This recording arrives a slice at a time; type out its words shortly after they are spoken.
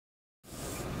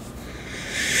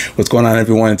What's going on,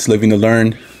 everyone? It's Living to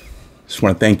Learn. Just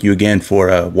want to thank you again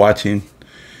for watching,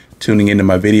 tuning into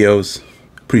my videos.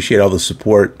 Appreciate all the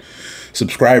support,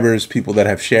 subscribers, people that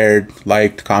have shared,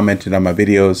 liked, commented on my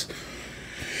videos.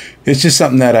 It's just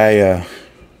something that I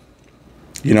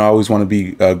always want to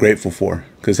be grateful for.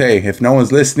 Because hey, if no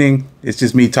one's listening, it's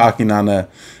just me talking on a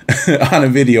on a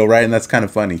video, right? And that's kind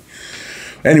of funny.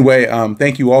 Anyway,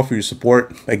 thank you all for your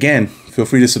support. Again, feel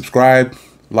free to subscribe,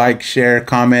 like, share,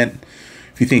 comment.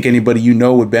 If you think anybody you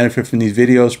know would benefit from these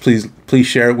videos, please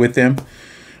share it with them.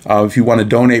 If you want to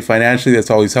donate financially,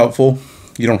 that's always helpful.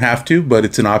 You don't have to, but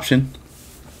it's an option.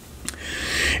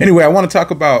 Anyway, I want to talk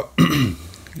about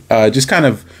just kind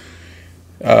of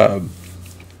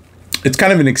it's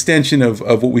kind of an extension of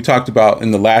what we talked about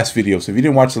in the last video. So if you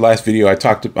didn't watch the last video, I'm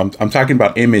talking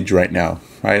about image right now,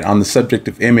 right? On the subject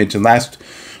of image. And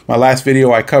my last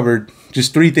video, I covered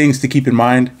just 3 things to keep in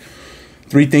mind,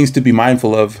 3 things to be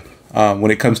mindful of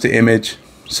when it comes to image,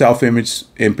 self-image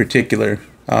in particular,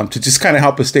 to just kind of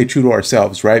help us stay true to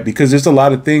ourselves, right? Because there's a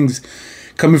lot of things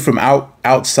coming from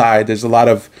outside. There's a lot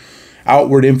of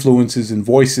outward influences and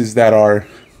voices that are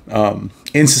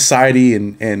in society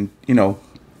and you know,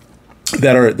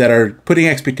 that are putting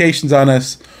expectations on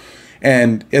us.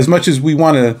 And as much as we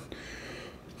want to,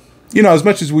 you know, as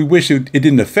much as we wish it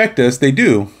didn't affect us, they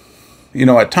do, you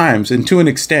know, at times and to an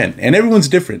extent. And everyone's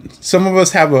different. Some of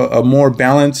us have a more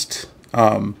balanced,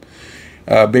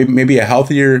 maybe a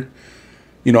healthier,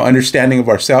 you know, understanding of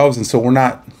ourselves. And so we're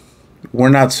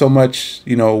not so much,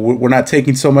 you know, we're not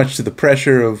taking so much to the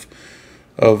pressure of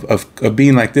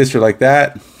being like this or like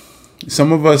that.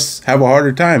 Some of us have a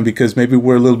harder time because maybe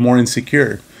we're a little more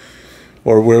insecure,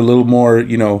 or we're a little more,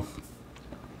 you know,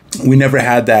 we never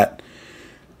had that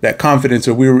confidence,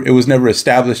 or it was never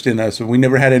established in us, or we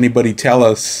never had anybody tell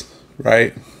us,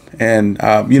 right? And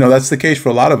you know, that's the case for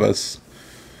a lot of us.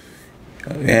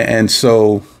 And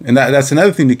so that's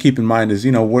another thing to keep in mind is,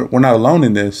 you know, we're not alone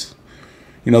in this.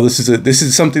 You know, this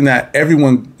is something that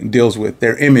everyone deals with,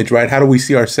 their image, right? How do we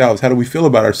see ourselves? How do we feel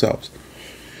about ourselves?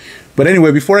 But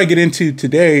anyway, before I get into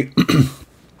today,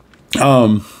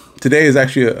 today is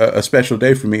actually a special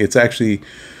day for me. It's actually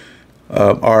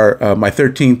my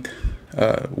 13th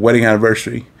wedding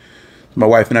anniversary. My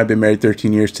wife and I have been married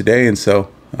 13 years today. And so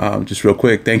just real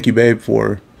quick, thank you, babe,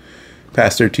 for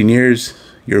past 13 years.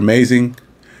 You're amazing.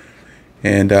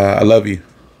 And I love you.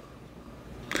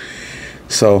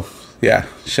 So yeah,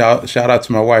 shout out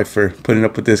to my wife for putting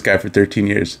up with this guy for 13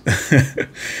 years.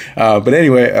 But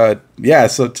anyway, yeah,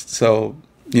 so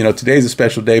you know, today's a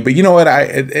special day. But you know what?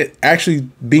 It actually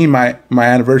being my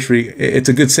anniversary, it's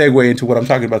a good segue into what I'm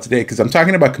talking about today, because I'm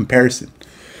talking about comparison.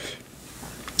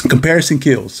 Comparison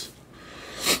kills.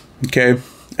 Okay,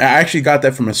 I actually got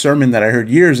that from a sermon that I heard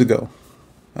years ago.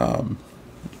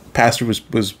 Pastor was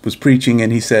preaching,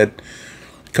 and he said,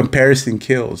 "Comparison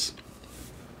kills."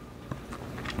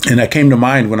 And that came to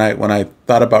mind when I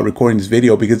thought about recording this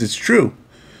video, because it's true.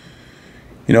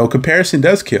 You know, comparison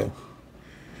does kill.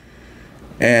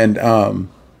 And,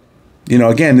 you know,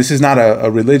 again, this is not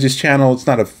a religious channel. It's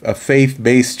not a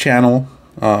faith-based channel.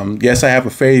 Yes, I have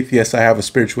a faith. Yes, I have a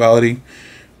spirituality.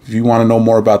 If you want to know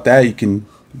more about that, you can,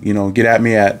 you know, get at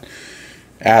me at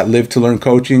Live to Learn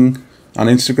Coaching on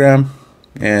Instagram.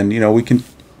 And, you know, we can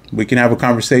have a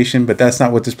conversation, but that's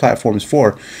not what this platform is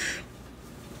for.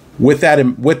 With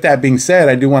that being said,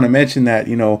 I do want to mention that,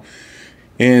 you know,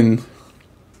 in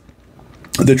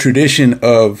the tradition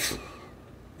of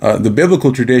the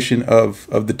biblical tradition of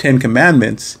the 10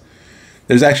 commandments,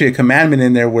 there's actually a commandment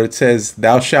in there where it says,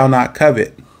 "Thou shalt not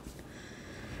covet."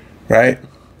 Right?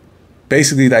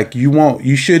 Basically, like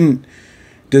you shouldn't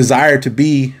desire to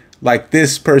be like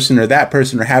this person or that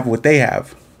person or have what they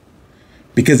have,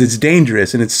 because it's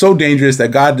dangerous. And it's so dangerous that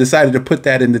God decided to put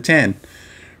that in the 10,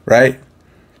 right?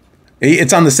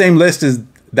 It's on the same list as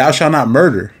 "thou shalt not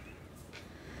murder."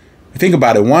 Think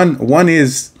about it.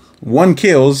 One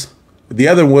kills, the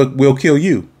other will kill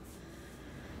you.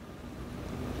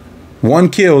 One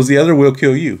kills, the other will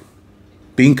kill you.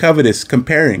 Being covetous,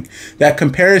 comparing. That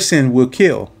comparison will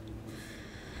kill.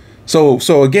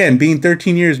 So again, being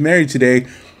 13 years married today,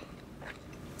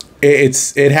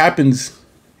 it happens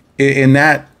in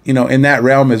that, you know, in that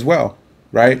realm as well,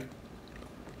 right?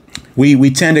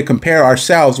 We tend to compare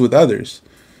ourselves with others.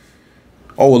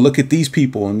 Oh, well, look at these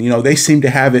people, and you know, they seem to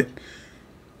have it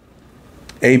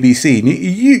ABC.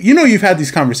 You know, you've had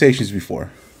these conversations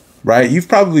before, right? You've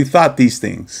probably thought these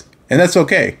things, and that's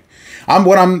okay.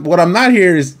 What I'm not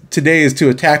here is today is to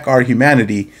attack our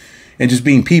humanity and just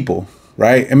being people,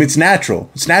 right? I mean, it's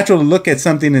natural. It's natural to look at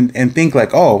something and think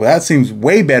like, oh, that seems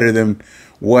way better than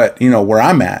what, you know, where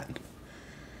I'm at.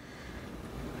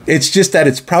 It's just that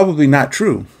it's probably not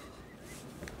true.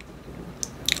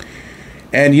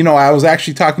 And, you know, I was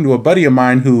actually talking to a buddy of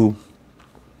mine who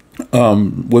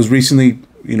was recently,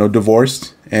 you know,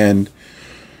 divorced. And,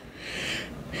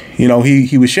 you know,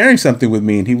 he was sharing something with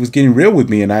me, and he was getting real with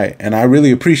me. And I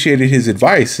really appreciated his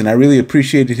advice, and I really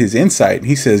appreciated his insight. And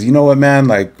he says, you know what, man,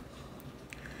 like,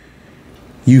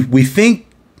 we think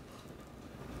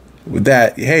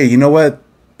that, hey, you know what,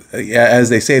 as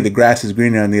they say, the grass is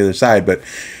greener on the other side. But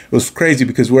it was crazy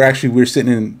because we're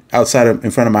sitting outside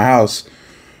in front of my house.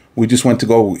 We just went to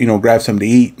go, you know, grab something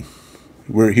to eat.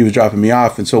 He was dropping me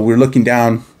off, and so we're looking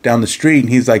down the street, and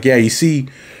he's like, yeah, you see,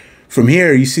 from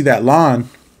here, you see that lawn.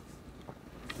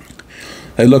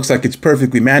 It looks like it's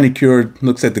perfectly manicured.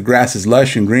 Looks like the grass is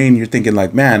lush and green. You're thinking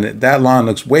like, man, that lawn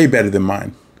looks way better than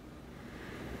mine,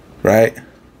 right?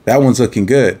 That one's looking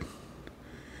good.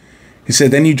 He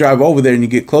said, then you drive over there and you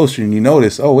get closer and you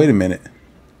notice, oh, wait a minute.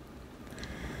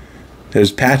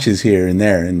 There's patches here and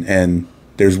there, and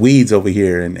there's weeds over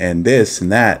here and this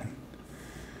and that.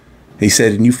 He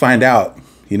said, and you find out,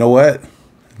 you know what?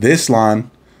 This lawn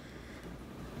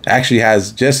actually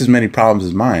has just as many problems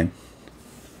as mine.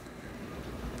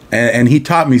 And he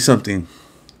taught me something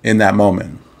in that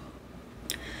moment.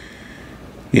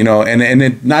 You know, and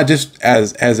it, not just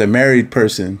as a married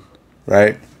person,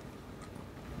 right?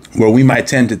 Where we might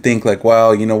tend to think like,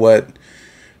 well, you know what?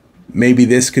 Maybe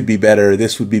this could be better.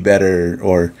 This would be better.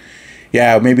 Or,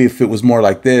 yeah, maybe if it was more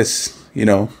like this, you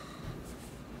know.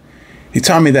 He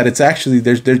taught me that it's actually,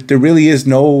 there really is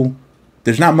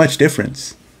there's not much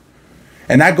difference.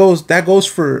 And that goes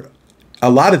for a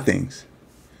lot of things.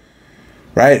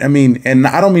 Right? I mean, and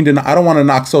I don't want to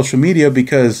knock social media,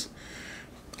 because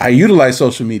I utilize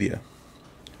social media.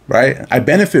 Right? I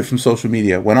benefit from social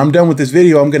media. When I'm done with this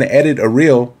video, I'm going to edit a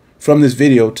reel from this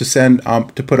video to send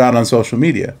to put out on social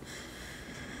media.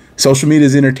 Social media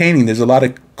is entertaining. There's a lot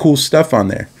of cool stuff on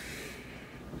there.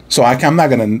 So I'm not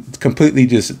going to completely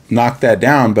just knock that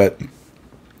down, but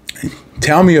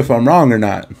tell me if I'm wrong or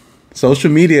not. Social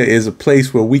media is a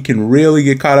place where we can really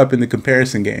get caught up in the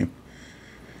comparison game.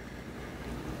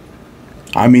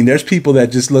 I mean, there's people that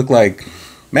just look like,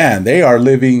 man, they are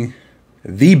living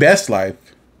the best life,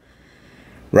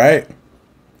 right?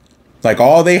 Like,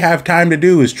 all they have time to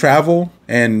do is travel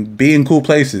and be in cool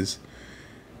places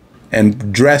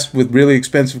and dress with really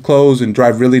expensive clothes and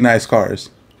drive really nice cars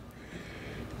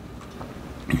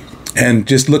and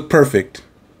just look perfect,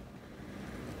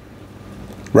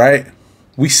 right?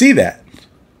 We see that.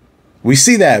 We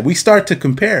start to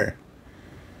compare.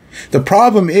 The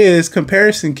problem is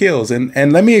comparison kills.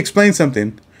 And let me explain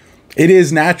something. It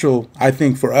is natural, I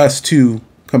think, for us to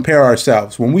compare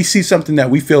ourselves. When we see something that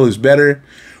we feel is better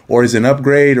or is an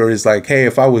upgrade or is like, hey,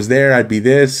 if I was there, I'd be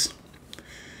this.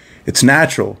 It's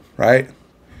natural, right?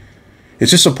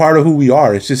 It's just a part of who we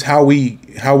are. It's just how we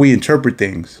interpret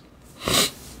things.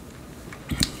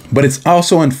 But it's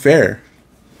also unfair.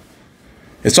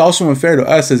 It's also unfair to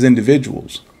us as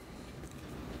individuals.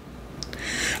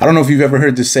 I don't know if you've ever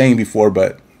heard this saying before,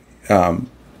 but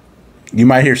you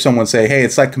might hear someone say, hey,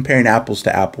 it's like comparing apples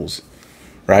to apples,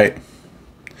 right?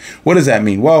 What does that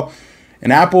mean? Well,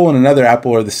 an apple and another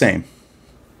apple are the same,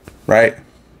 right?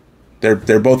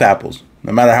 They're both apples,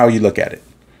 no matter how you look at it,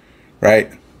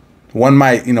 right? One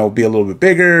might, you know, be a little bit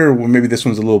bigger, or maybe this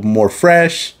one's a little more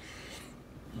fresh,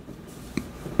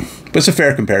 but it's a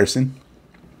fair comparison.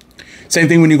 Same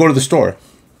thing when you go to the store.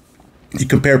 You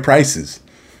compare prices.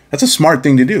 That's a smart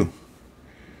thing to do,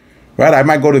 right? I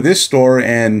might go to this store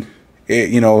and,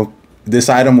 this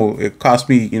item will cost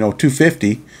me,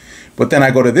 $2.50, but then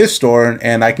I go to this store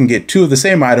and I can get two of the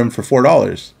same item for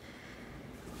 $4.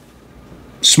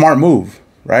 Smart move,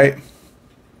 right?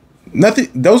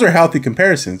 Those are healthy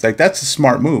comparisons. Like, that's a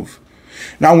smart move.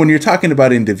 Now, when you're talking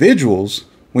about individuals,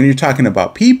 when you're talking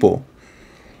about people,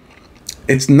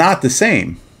 it's not the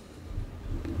same.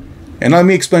 And let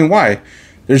me explain why.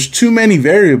 There's too many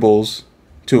variables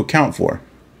to account for.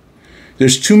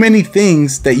 There's too many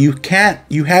things that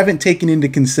you haven't taken into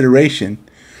consideration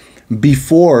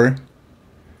before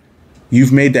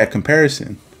you've made that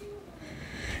comparison.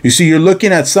 You see, you're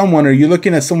looking at someone, or you're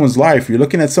looking at someone's life, you're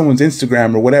looking at someone's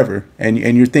Instagram or whatever, and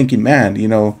you're thinking, man,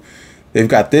 they've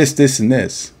got this, this, and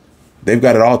this. They've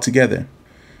got it all together.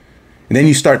 And then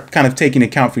you start kind of taking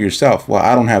account for yourself. Well,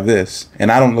 I don't have this,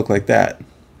 and I don't look like that.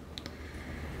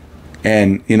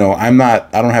 And, I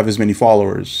don't have as many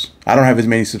followers. I don't have as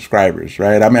many subscribers,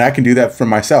 right? I mean, I can do that for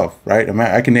myself, right? I mean,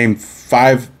 I can name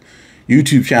 5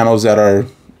 YouTube channels that are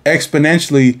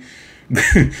exponentially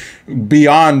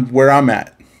beyond where I'm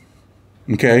at.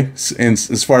 Okay? And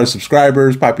as far as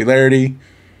subscribers, popularity.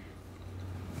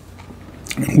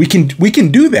 We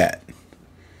can do that,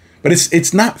 but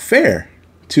it's not fair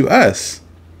to us.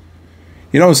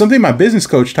 You know, something my business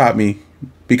coach taught me,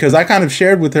 because I kind of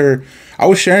shared with her. I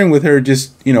was sharing with her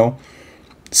just, you know,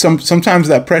 sometimes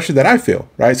that pressure that I feel,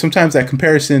 right? Sometimes that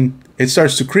comparison, it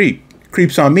starts to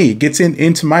creeps on me, gets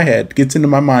into my head, gets into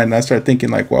my mind, and I start thinking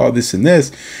like, well, this and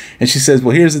this. And she says,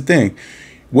 well, here's the thing.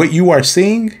 What you are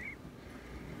seeing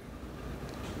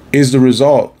is the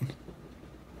result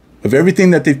of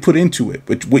everything that they've put into it.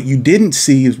 But what you didn't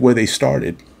see is where they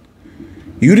started.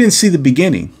 You didn't see the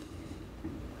beginning.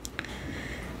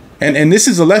 And this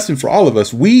is a lesson for all of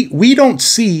us. We don't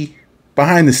see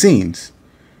behind the scenes.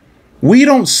 We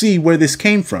don't see where this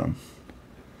came from.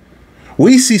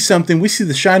 We see something, we see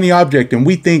the shiny object, and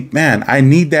we think, man, I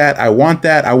need that, I want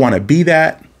to be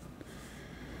that,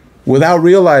 without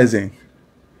realizing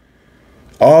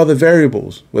all the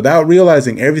variables, without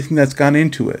realizing everything that's gone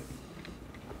into it.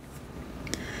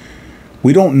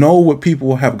 We don't know what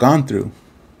people have gone through.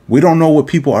 We don't know what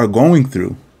people are going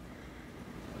through.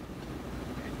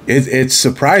 It's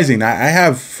surprising. I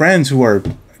have friends who are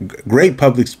great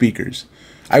public speakers.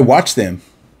 I watch them.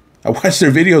 I watch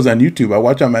their videos on YouTube. I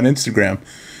watch them on Instagram.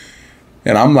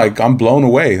 And I'm blown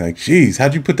away. Like, geez,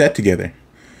 how'd you put that together?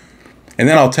 And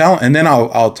then I'll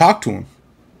talk to them.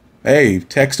 Hey,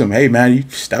 text them. Hey, man, you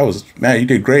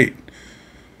did great.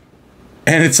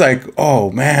 And it's like,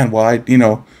 oh man, well,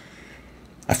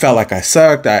 I felt like I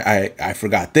sucked. I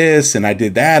forgot this and I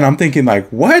did that. And I'm thinking like,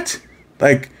 what?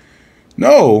 Like,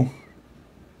 no.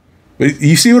 But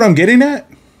you see what I'm getting at?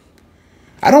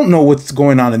 I don't know what's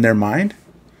going on in their mind.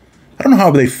 I don't know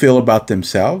how they feel about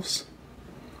themselves.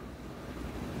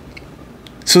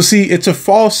 So see, it's a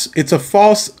false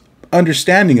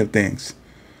understanding of things.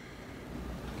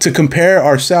 To compare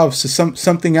ourselves to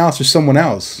something else or someone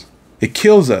else. It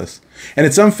kills us. And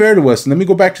it's unfair to us. And let me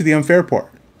go back to the unfair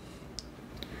part.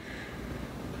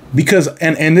 Because,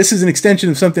 and this is an extension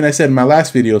of something I said in my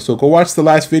last video. So go watch the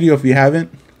last video if you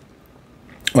haven't.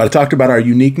 When I talked about our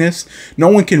uniqueness. No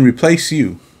one can replace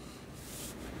you.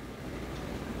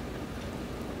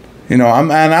 You know,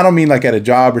 and I don't mean like at a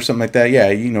job or something like that. Yeah,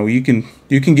 you know, you can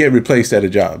get replaced at a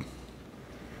job.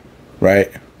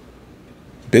 Right?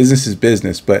 Business is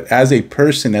business. But as a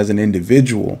person, as an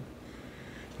individual,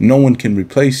 no one can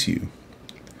replace you.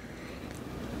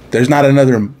 There's not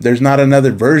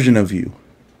another version of you.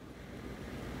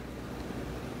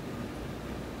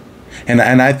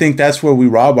 And I think that's where we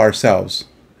rob ourselves.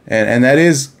 And that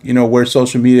is, you know, where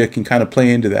social media can kind of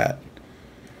play into that.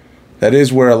 That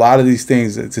is where a lot of these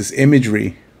things, it's this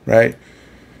imagery, right?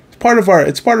 It's part of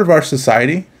our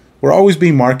society. We're always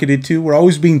being marketed to. We're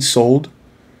always being sold.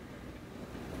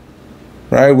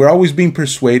 Right? We're always being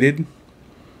persuaded.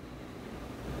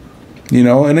 You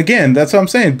know, and again, that's what I'm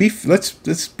saying.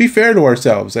 Let's be fair to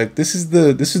ourselves. Like this is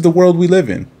the world we live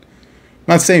in.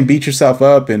 I'm not saying beat yourself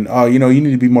up and, oh, you know, you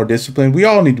need to be more disciplined. We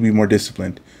all need to be more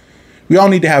disciplined. We all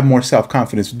need to have more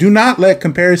self-confidence. Do not let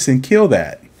comparison kill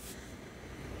that.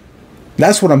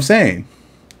 That's what I'm saying.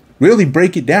 Really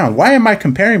break it down. Why am I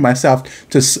comparing myself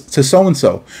to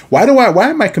so-and-so? Why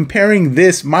am I comparing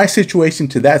my situation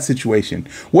to that situation?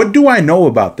 What do I know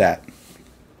about that?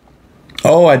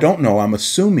 Oh, I don't know. I'm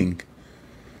assuming.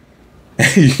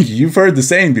 You've heard the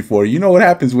saying before. You know what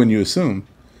happens when you assume.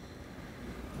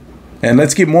 And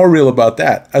let's get more real about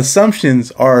that.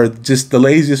 Assumptions are just the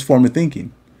laziest form of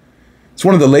thinking. It's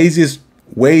one of the laziest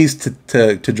ways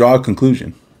to draw a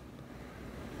conclusion.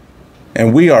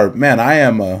 And we are, man, I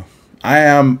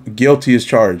am guilty as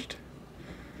charged.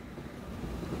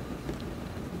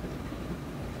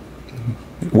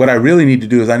 What I really need to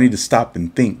do is I need to stop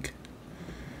and think.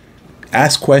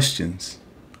 Ask questions.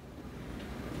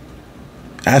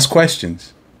 Ask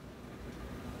questions.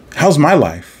 How's my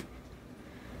life?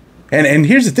 And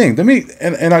here's the thing.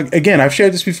 Again, I've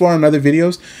shared this before on other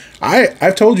videos.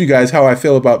 I've told you guys how I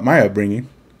feel about my upbringing.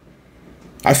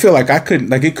 I feel like it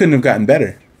couldn't have gotten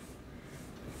better.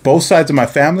 Both sides of my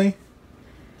family.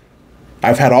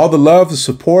 I've had all the love, the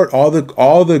support, all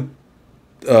the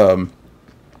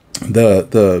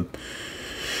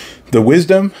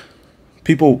wisdom,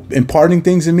 people imparting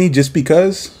things in me just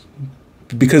because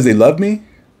they love me,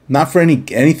 not for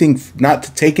anything, not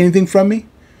to take anything from me.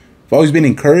 I've always been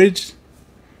encouraged.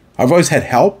 I've always had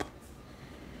help.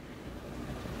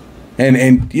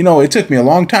 And you know, it took me a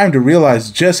long time to realize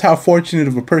just how fortunate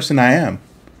of a person I am.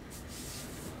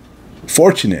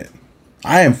 Fortunate.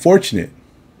 I am fortunate.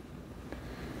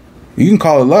 You can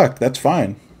call it luck. That's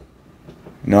fine.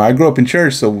 You know, I grew up in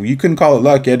church, so you couldn't call it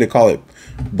luck. You had to call it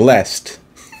blessed.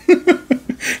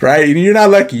 Right? You're not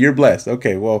lucky. You're blessed.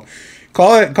 Okay, well,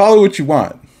 call it what you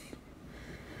want.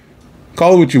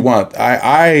 Call it what you want.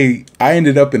 I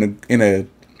ended up in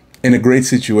a great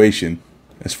situation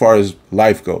as far as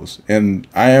life goes, and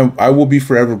I will be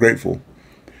forever grateful.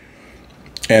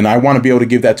 And I want to be able to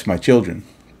give that to my children.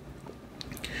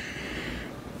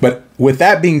 But with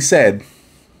that being said,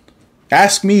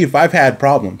 ask me if I've had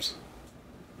problems.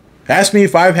 Ask me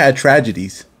if I've had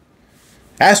tragedies.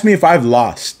 Ask me if I've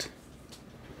lost.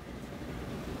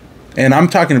 And I'm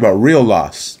talking about real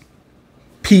loss.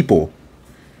 People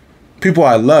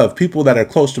I love, people that are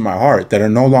close to my heart that are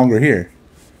no longer here.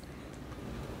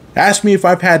 Ask me if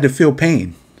I've had to feel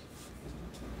pain.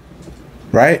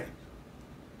 Right?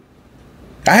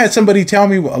 I had somebody tell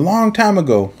me a long time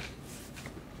ago,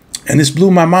 and this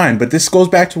blew my mind, but this goes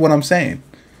back to what I'm saying.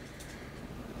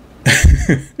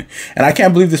 And I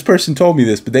can't believe this person told me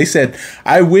this, but they said,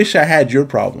 I wish I had your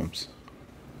problems.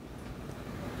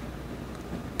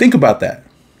 Think about that.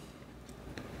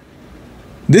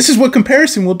 This is what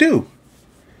comparison will do.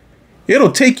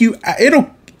 It'll take you,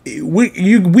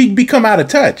 we become out of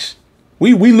touch.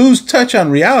 We lose touch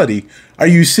on reality. Are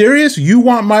you serious? You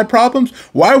want my problems?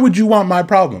 Why would you want my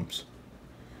problems?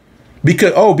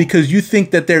 Because you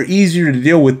think that they're easier to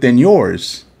deal with than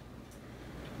yours.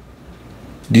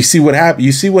 Do you see what happens?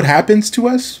 You see what happens to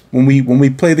us when we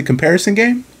play the comparison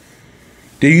game?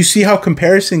 Do you see how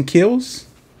comparison kills?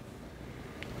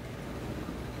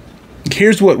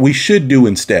 Here's what we should do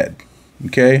instead.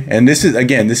 Okay? And this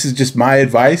is just my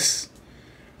advice.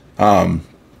 I'm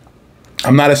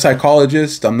not a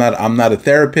psychologist. I'm not a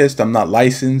therapist. I'm not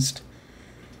licensed.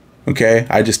 Okay?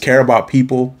 I just care about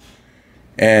people.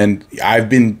 And I've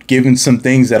been given some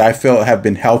things that I felt have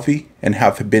been healthy and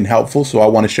have been helpful, so I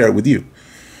want to share it with you.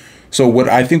 So what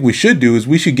I think we should do is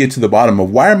we should get to the bottom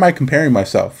of, why am I comparing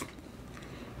myself?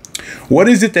 What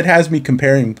is it that has me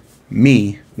comparing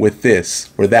me with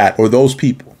this or that or those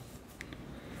people?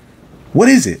 What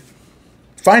is it?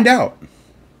 Find out.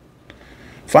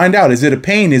 Find out. Is it a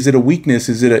pain? Is it a weakness?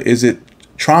 Is it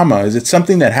trauma? Is it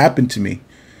something that happened to me?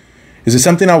 Is it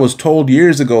something I was told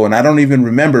years ago and I don't even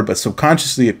remember, but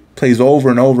subconsciously it plays over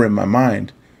and over in my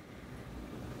mind?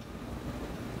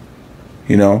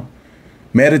 You know,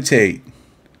 meditate,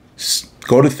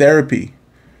 go to therapy,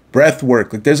 breath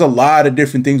work. Like, there's a lot of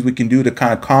different things we can do to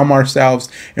kind of calm ourselves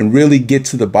and really get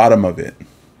to the bottom of it.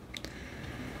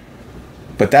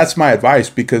 But that's my advice,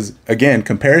 because again,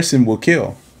 comparison will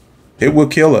kill. It will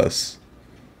kill us.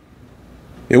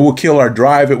 It will kill our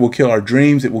drive. It will kill our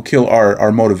dreams. It will kill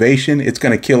our motivation. It's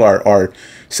going to kill our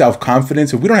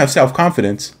self-confidence. If we don't have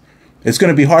self-confidence, it's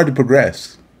going to be hard to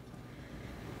progress.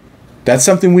 That's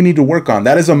something we need to work on.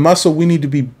 That is a muscle we need to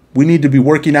be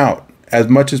working out as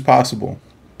much as possible.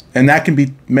 And that can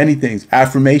be many things.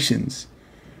 Affirmations,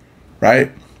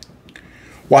 right?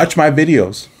 Watch my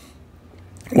videos.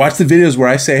 Watch the videos where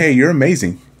I say, hey, you're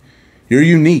amazing. You're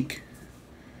unique.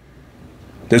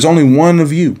 There's only one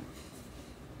of you.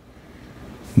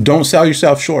 Don't sell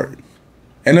yourself short.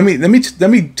 And let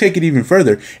me take it even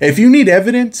further. If you need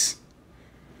evidence,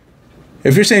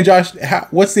 if you're saying, Josh,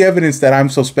 what's the evidence that I'm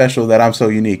so special, that I'm so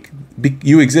unique?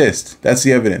 You exist. That's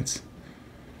the evidence.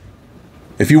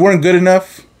 If you weren't good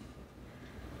enough,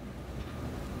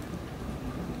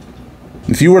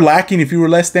 if you were lacking, if you were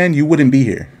less than, you wouldn't be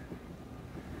here.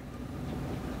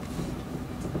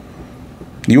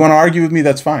 You want to argue with me?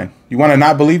 That's fine. You want to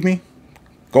not believe me?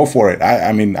 Go for it.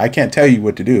 I mean, I can't tell you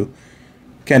what to do.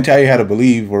 Can't tell you how to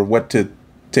believe or what to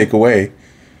take away.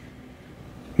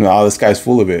 No, this guy's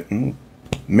full of it.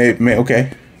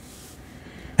 Okay.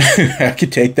 I can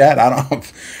take that.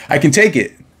 I can take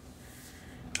it.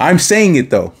 I'm saying it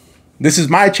though. This is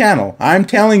my channel. I'm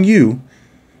telling you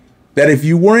that if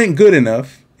you weren't good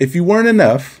enough, if you weren't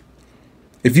enough,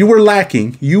 if you were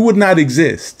lacking, you would not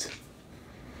exist.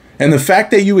 And the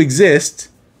fact that you exist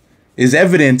is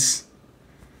evidence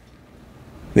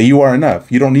that you are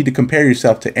enough. You don't need to compare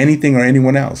yourself to anything or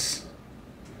anyone else.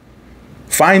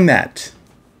 Find that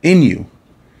in you.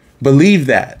 Believe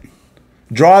that.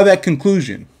 Draw that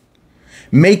conclusion.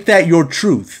 Make that your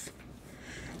truth.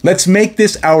 Let's make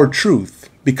this our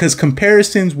truth, because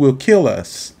comparisons will kill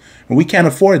us. And we can't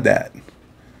afford that.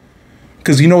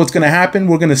 Because you know what's going to happen?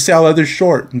 We're going to sell others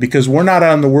short, because we're not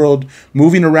out in the world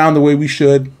moving around the way we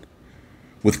should,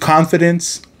 with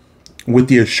confidence, with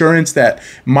the assurance that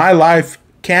my life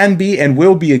can be and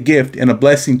will be a gift and a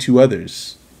blessing to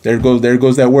others. There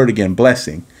goes that word again,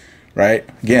 blessing, right?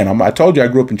 Again, I told you I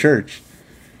grew up in church,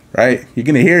 right? You're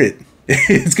going to hear it.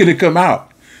 It's going to come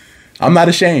out. I'm not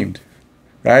ashamed,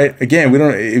 right? Again,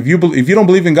 if you don't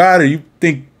believe in God, or you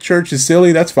think church is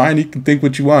silly, that's fine. You can think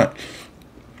what you want.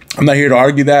 I'm not here to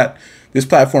argue that. This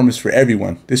platform is for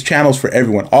everyone. This channel is for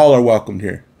everyone. All are welcomed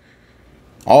here.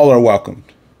 All are welcomed.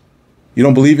 You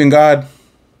don't believe in God?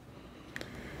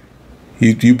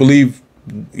 You believe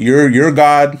you're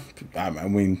God? I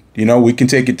mean, you know, we can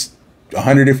take it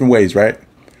 100 different ways, right? I'm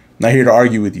not here to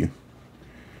argue with you.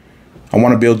 I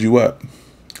want to build you up.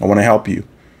 I want to help you.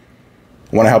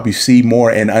 I want to help you see more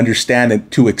and understand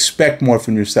and to expect more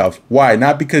from yourself. Why?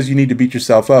 Not because you need to beat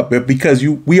yourself up, but because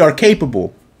we are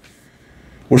capable.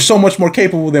 We're so much more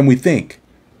capable than we think.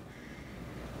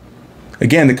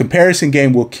 Again, the comparison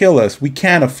game will kill us. We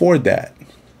can't afford that.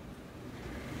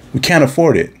 We can't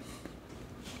afford it.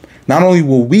 Not only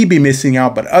will we be missing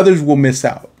out, but others will miss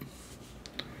out.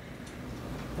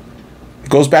 It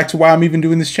goes back to why I'm even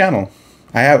doing this channel.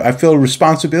 I feel a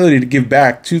responsibility to give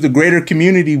back to the greater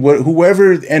community,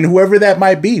 whoever that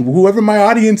might be, whoever my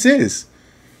audience is,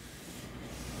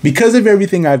 because of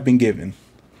everything I've been given.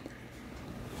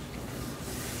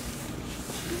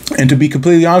 And to be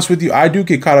completely honest with you, I do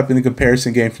get caught up in the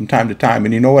comparison game from time to time.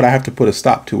 And you know what? I have to put a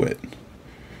stop to it.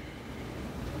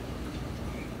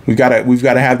 We've got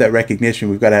to have that recognition.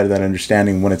 We've got to have that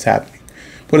understanding when it's happening.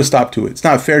 Put a stop to it. It's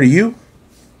not fair to you.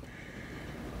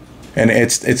 And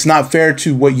it's not fair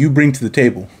to what you bring to the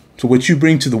table, to what you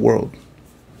bring to the world.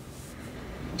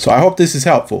 So I hope this is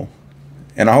helpful.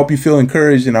 And I hope you feel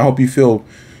encouraged, and I hope you feel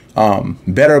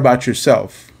better about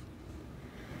yourself.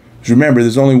 Just remember,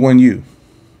 there's only one you.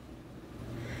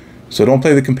 So don't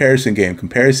play the comparison game.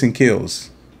 Comparison kills.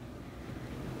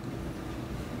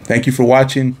 Thank you for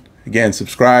watching. Again,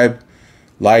 subscribe,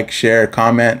 like, share,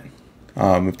 comment.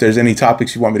 If there's any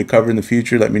topics you want me to cover in the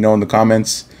future, let me know in the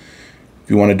comments. If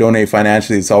you want to donate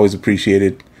financially, it's always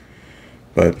appreciated.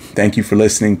 But thank you for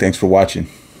listening. Thanks for watching.